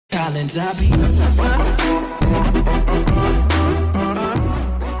Collins, I be.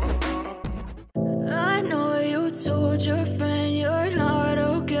 I know you told your friend you're not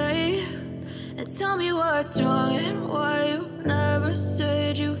okay, and tell me what's wrong and why you never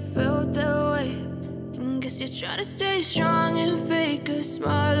said you felt that way. And guess you're trying to stay strong and fake a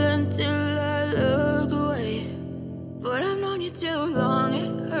smile until I look away. But I've known you too long,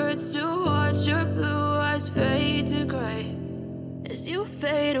 it hurts to watch your blue eyes fade to gray as you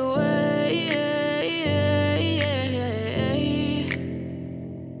fade away,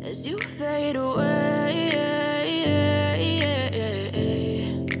 as you fade away.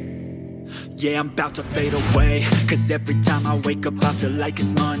 Yeah, I'm about to fade away, cause every time I wake up I feel like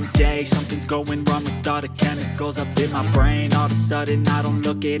it's Monday. Something's going wrong with all the chemicals up in my brain. All of a sudden I don't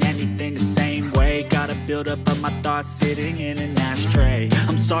look at anything the same way. Got a buildup of my thoughts sitting in an ashtray.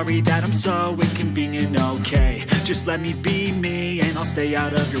 I'm sorry that I'm so inconvenient, okay. Just let me be me and I'll stay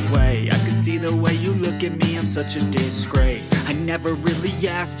out of your way. I can see the way you look at me, I'm such a disgrace. I never really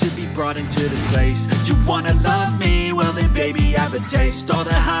asked to be brought into this place. You wanna love me? Well then baby I have a taste. All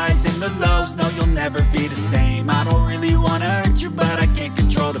the highs and the lows, no you'll never be the same. I don't really wanna hurt you but I can't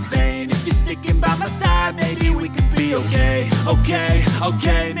control the pain. If you're sticking by my side maybe we could be okay.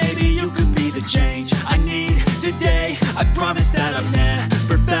 Okay, maybe you could be the change I need today. I promise that I've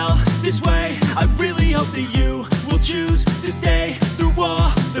never felt this way. I really hope that you will choose to stay through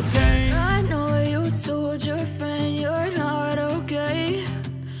all the pain. I know you told your friend you're not okay,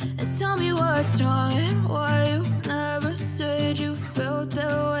 and tell me what's wrong and why you never said you felt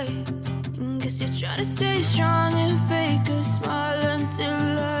that way. And guess you're trying to stay strong and fake a smile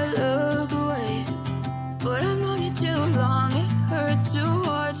until I look away. But I've known you too long, it hurts to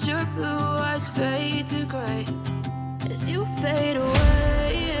watch your blue eyes fade to gray as you fade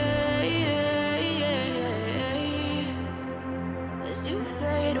away, as you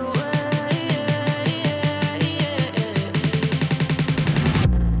fade away,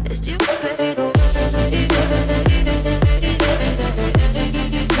 as you fade away, as you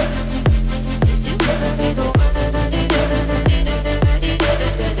fade away.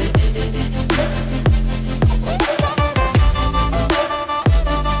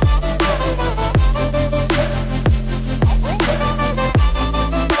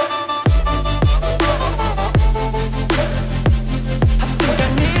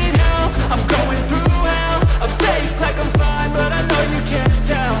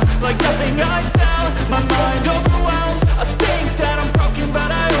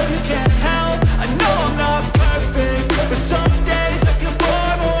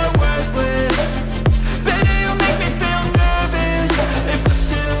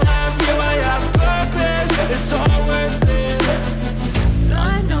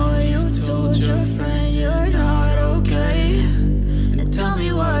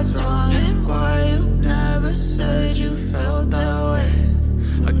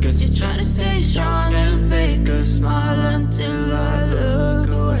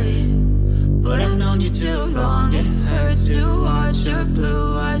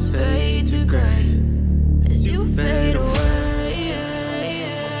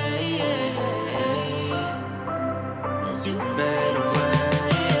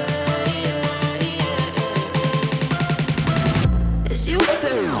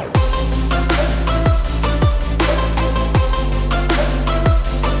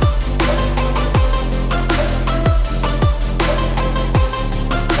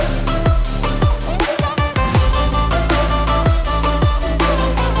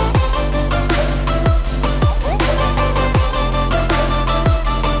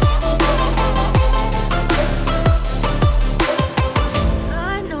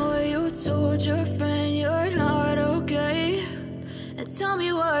 Tell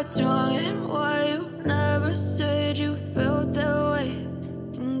me what's wrong and why you never said you felt that way.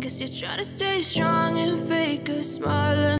 And guess you're trying to stay strong and fake a smile.